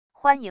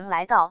欢迎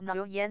来到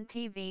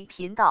NhaUyenTV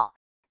频道，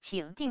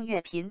请订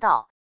阅频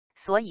道，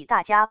所以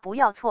大家不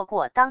要错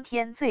过当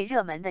天最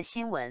热门的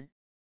新闻。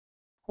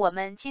我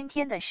们今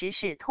天的时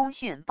事通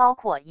讯包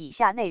括以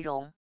下内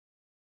容：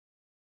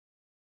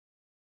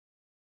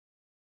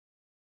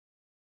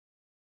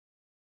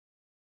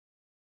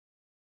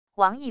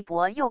王一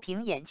博又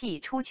凭演技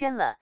出圈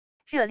了，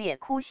热烈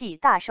哭戏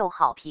大受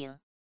好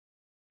评。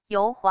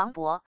由黄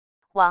渤、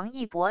王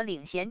一博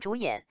领衔主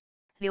演，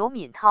刘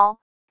敏涛、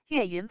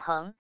岳云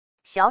鹏、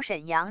小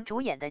沈阳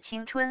主演的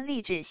青春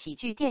励志喜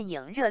剧电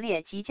影《热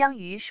烈》即将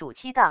于暑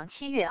期档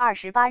7月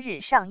28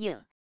日上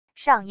映，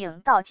上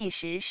映倒计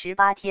时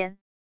18天。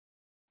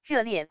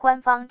热烈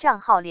官方账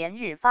号连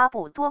日发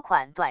布多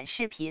款短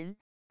视频，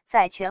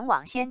在全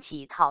网掀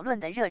起讨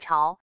论的热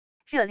潮。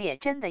热烈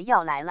真的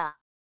要来了！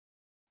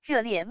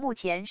热烈目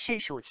前是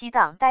暑期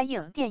档待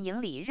映电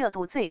影里热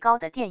度最高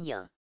的电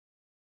影，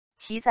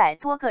其在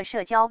多个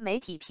社交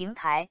媒体平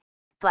台、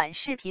短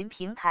视频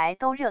平台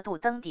都热度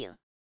登顶。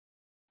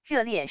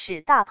热烈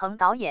是大鹏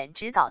导演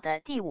执导的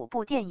第5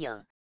部电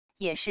影，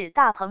也是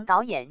大鹏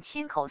导演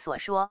亲口所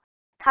说，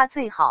他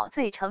最好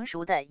最成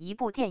熟的一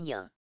部电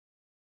影。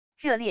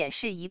热烈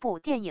是一部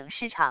电影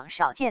市场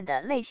少见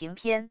的类型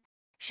片，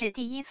是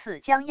第一次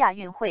将亚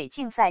运会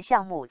竞赛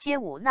项目街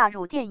舞纳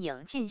入电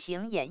影进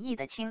行演绎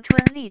的青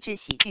春励志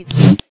喜剧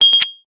片。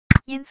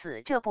因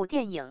此这部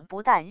电影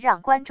不但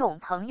让观众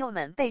朋友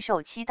们备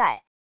受期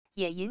待，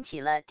也引起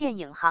了电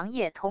影行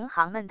业同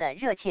行们的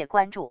热切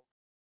关注。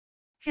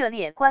热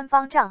烈官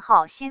方账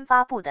号新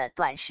发布的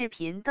短视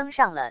频登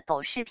上了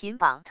抖视频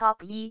榜 Top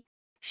 1，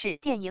是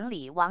电影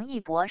里王一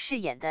博饰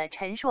演的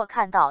陈硕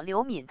看到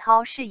刘敏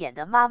涛饰演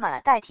的妈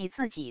妈代替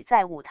自己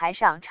在舞台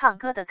上唱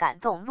歌的感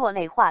动落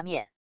泪画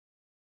面。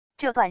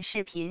这段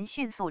视频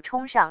迅速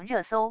冲上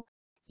热搜，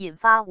引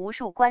发无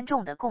数观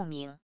众的共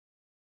鸣。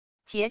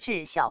截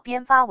至小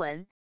编发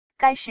文，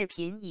该视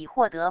频已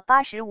获得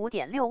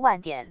 85.6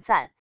 万点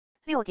赞，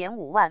 6.5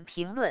 万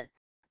评论，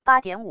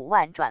 8.5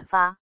 万转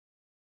发。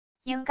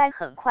应该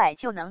很快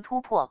就能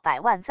突破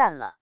100万赞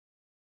了。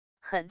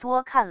很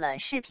多看了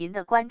视频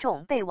的观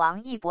众被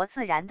王一博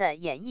自然的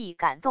演绎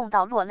感动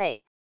到落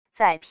泪，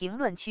在评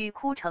论区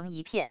哭成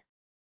一片。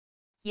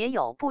也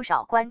有不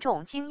少观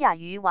众惊讶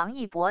于王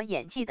一博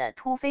演技的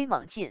突飞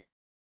猛进，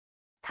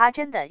他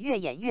真的越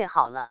演越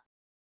好了。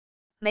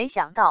没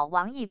想到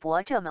王一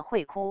博这么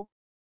会哭。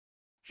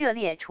热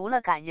烈除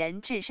了感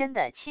人至深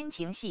的亲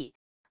情戏，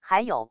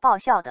还有爆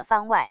笑的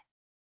番外。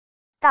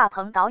大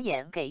鹏导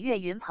演给岳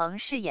云鹏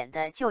饰演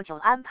的舅舅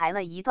安排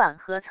了一段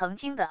和曾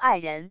经的爱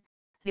人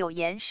柳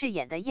岩饰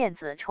演的燕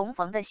子重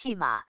逢的戏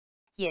码，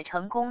也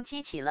成功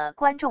激起了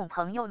观众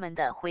朋友们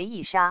的回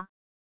忆杀。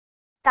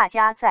大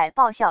家在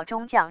爆笑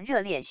中将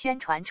热烈宣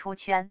传出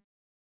圈。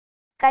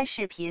该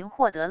视频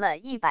获得了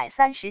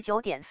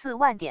 139.4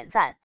 万点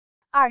赞，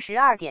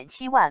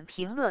 22.7 万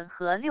评论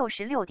和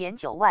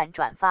 66.9 万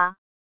转发。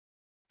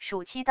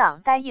暑期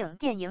档待映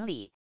电影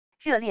里，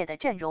热烈的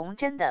阵容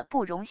真的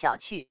不容小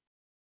觑。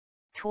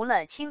除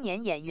了青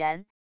年演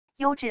员、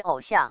优质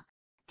偶像、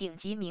顶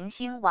级明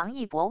星王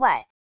一博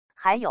外，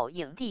还有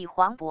影帝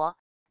黄渤、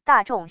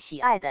大众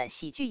喜爱的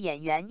喜剧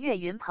演员岳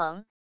云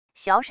鹏、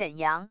小沈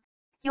阳、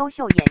优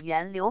秀演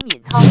员刘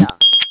敏涛等。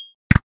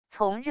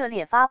从热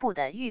烈发布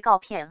的预告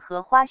片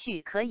和花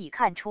絮可以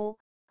看出，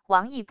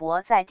王一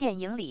博在电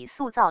影里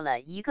塑造了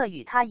一个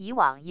与他以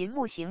往银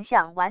幕形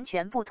象完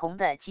全不同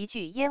的极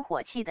具烟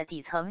火气的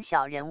底层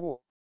小人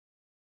物。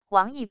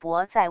王一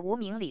博在《无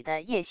名》里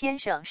的叶先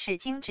生是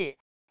精致、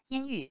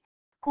阴郁、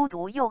孤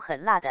独又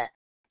狠辣的，《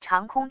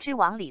长空之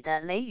王》里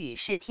的雷雨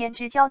是天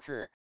之骄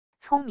子，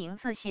聪明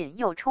自信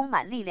又充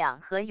满力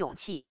量和勇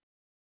气。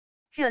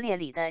热烈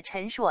里的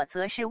陈硕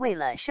则是为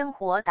了生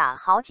活打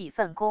好几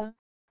份工，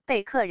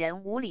被客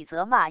人无理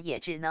责骂也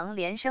只能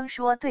连声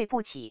说对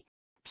不起，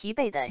疲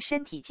惫的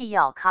身体既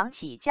要扛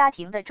起家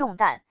庭的重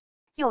担，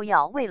又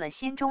要为了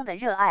心中的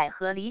热爱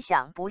和理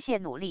想不懈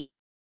努力。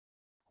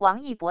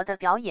王一博的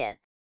表演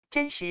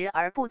真实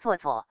而不做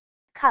作，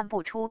看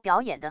不出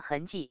表演的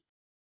痕迹。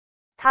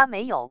他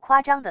没有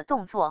夸张的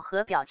动作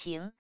和表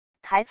情，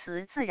台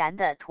词自然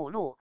的吐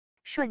露，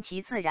顺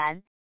其自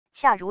然，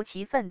恰如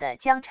其分的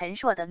将陈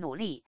硕的努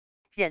力、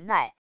忍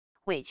耐、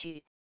委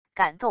屈、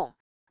感动、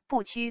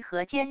不屈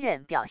和坚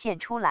韧表现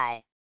出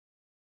来，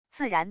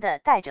自然的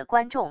带着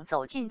观众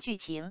走进剧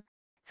情，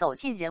走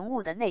进人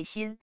物的内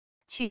心，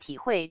去体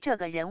会这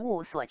个人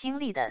物所经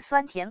历的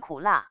酸甜苦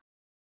辣。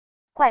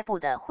怪不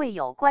得会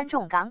有观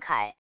众感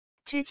慨，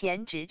之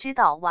前只知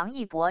道王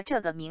一博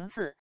这个名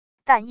字，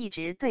但一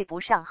直对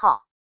不上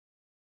号。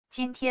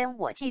今天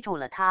我记住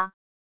了他。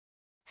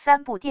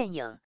3部电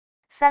影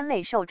，3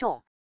类受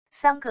众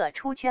，3个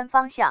出圈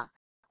方向。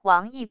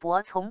王一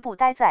博从不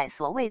待在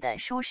所谓的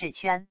舒适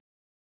圈。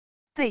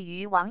对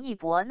于王一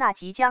博那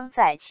即将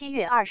在7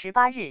月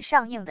28日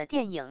上映的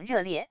电影《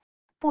热烈》，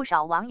不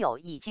少网友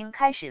已经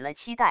开始了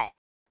期待。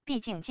毕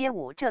竟街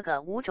舞这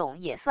个舞种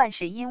也算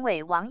是因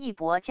为王一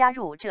博加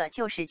入这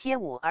就是街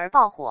舞而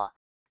爆火，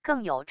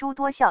更有诸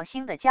多笑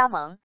星的加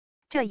盟，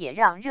这也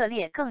让热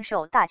烈更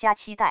受大家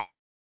期待。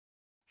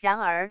然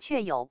而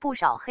却有不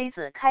少黑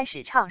子开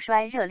始唱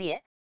衰热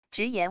烈，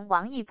直言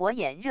王一博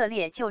演热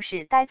烈就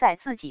是待在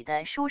自己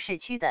的舒适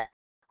区的，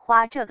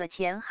花这个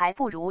钱还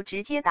不如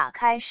直接打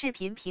开视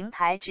频平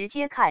台直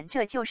接看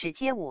这就是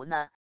街舞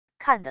呢，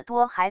看得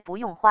多还不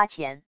用花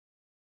钱。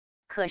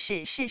可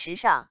是事实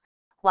上，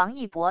王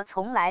一博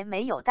从来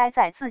没有待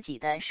在自己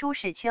的舒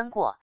适圈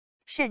过，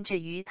甚至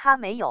于他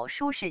没有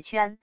舒适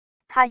圈，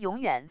他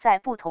永远在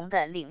不同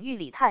的领域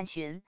里探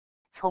寻，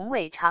从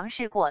未尝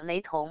试过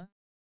雷同。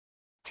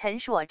陈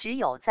硕只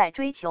有在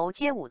追求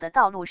街舞的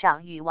道路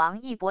上与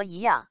王一博一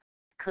样，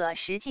可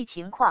实际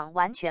情况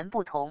完全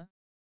不同。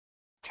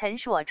陈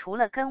硕除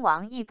了跟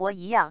王一博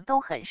一样都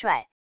很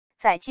帅，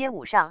在街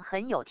舞上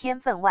很有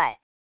天分外，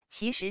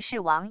其实是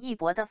王一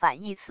博的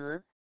反义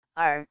词，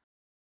而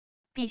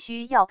必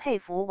须要佩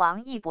服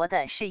王一博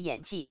的是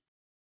演技。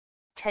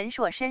陈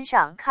硕身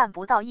上看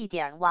不到一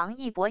点王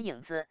一博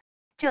影子，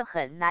这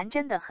很难，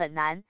真的很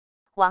难。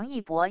王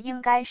一博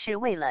应该是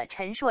为了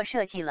陈硕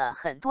设计了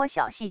很多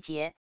小细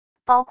节，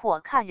包括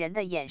看人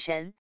的眼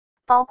神，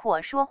包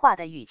括说话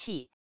的语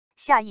气，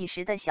下意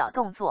识的小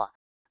动作，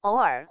偶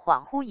尔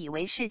恍惚以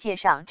为世界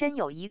上真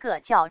有一个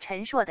叫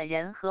陈硕的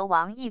人和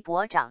王一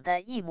博长得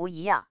一模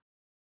一样。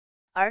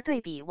而对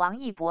比王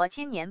一博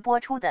今年播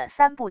出的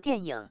3部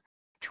电影，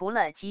除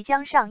了即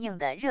将上映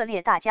的《热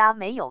烈》大家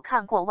没有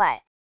看过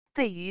外，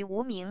对于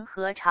无名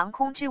和长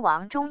空之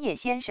王中叶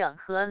先生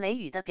和雷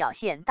雨的表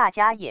现，大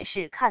家也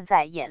是看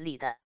在眼里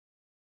的。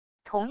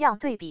同样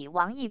对比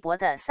王一博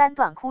的3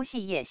段哭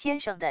戏，叶先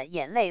生的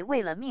眼泪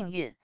为了命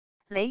运，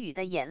雷雨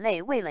的眼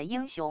泪为了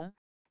英雄，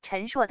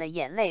陈硕的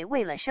眼泪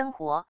为了生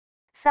活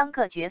，3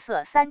个角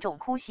色3种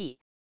哭戏，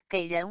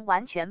给人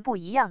完全不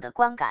一样的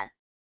观感。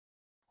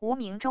无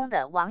名中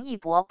的王一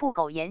博不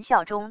苟言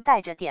笑中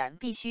带着点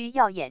必须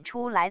要演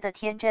出来的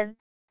天真，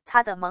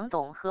他的懵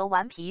懂和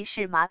顽皮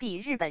是麻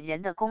痹日本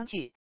人的工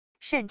具，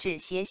甚至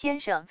邪先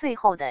生最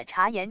后的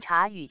茶言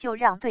茶语就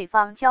让对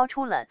方交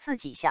出了自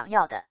己想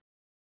要的。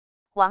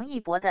王一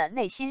博的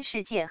内心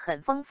世界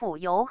很丰富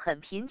又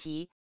很贫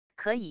瘠，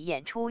可以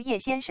演出叶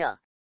先生，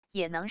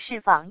也能释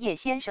放叶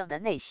先生的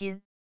内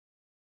心。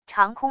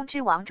长空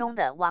之王中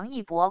的王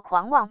一博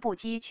狂妄不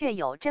羁却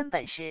有真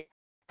本事，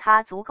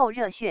他足够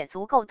热血，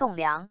足够栋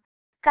梁，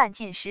干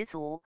劲十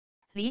足，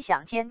理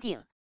想坚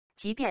定，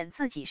即便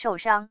自己受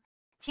伤，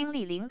经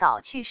历领导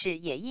去世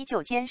也依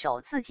旧坚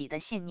守自己的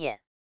信念。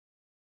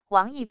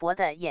王一博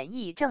的演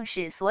绎正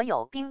是所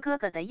有兵哥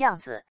哥的样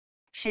子，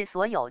是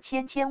所有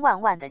千千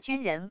万万的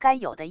军人该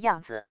有的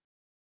样子。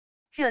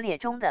热烈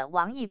中的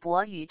王一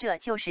博与这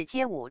就是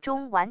街舞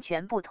中完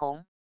全不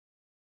同。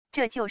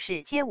这就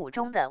是街舞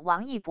中的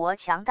王一博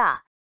强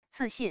大、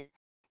自信、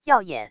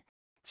耀眼，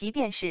即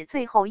便是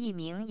最后一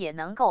名也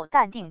能够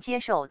淡定接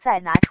受，再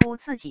拿出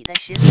自己的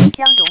实力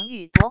将荣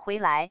誉夺回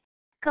来，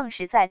更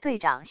是在队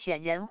长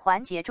选人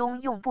环节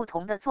中用不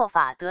同的做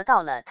法得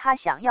到了他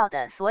想要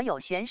的所有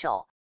选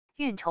手，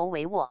运筹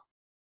帷幄。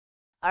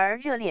而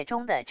热烈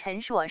中的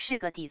陈硕是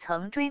个底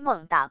层追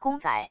梦打工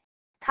仔，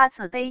他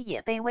自卑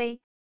也卑微，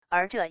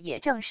而这也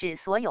正是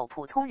所有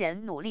普通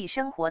人努力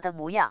生活的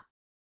模样。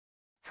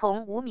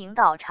从无名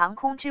到长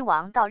空之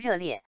王到热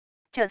烈，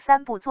这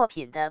3部作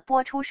品的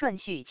播出顺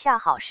序恰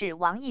好是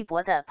王一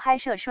博的拍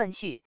摄顺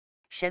序。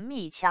神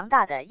秘强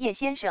大的叶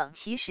先生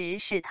其实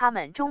是他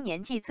们中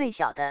年纪最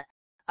小的，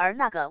而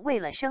那个为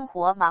了生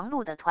活忙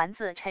碌的团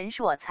子陈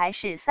硕才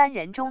是3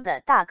人中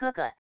的大哥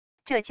哥，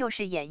这就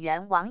是演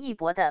员王一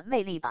博的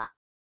魅力吧。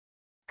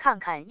看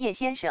看叶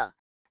先生、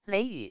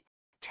雷雨、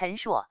陈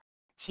硕，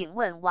请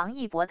问王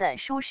一博的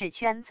舒适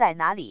圈在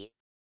哪里？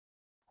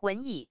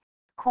文艺、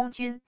空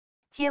军、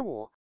街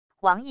舞，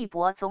王一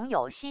博总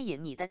有吸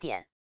引你的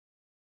点。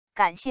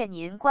感谢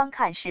您观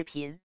看视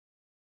频。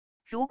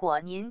如果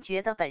您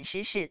觉得本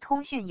时事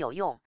通讯有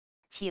用，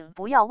请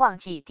不要忘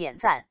记点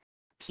赞、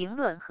评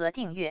论和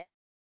订阅。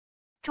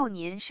祝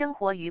您生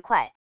活愉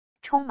快，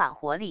充满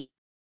活力。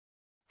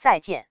再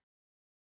见。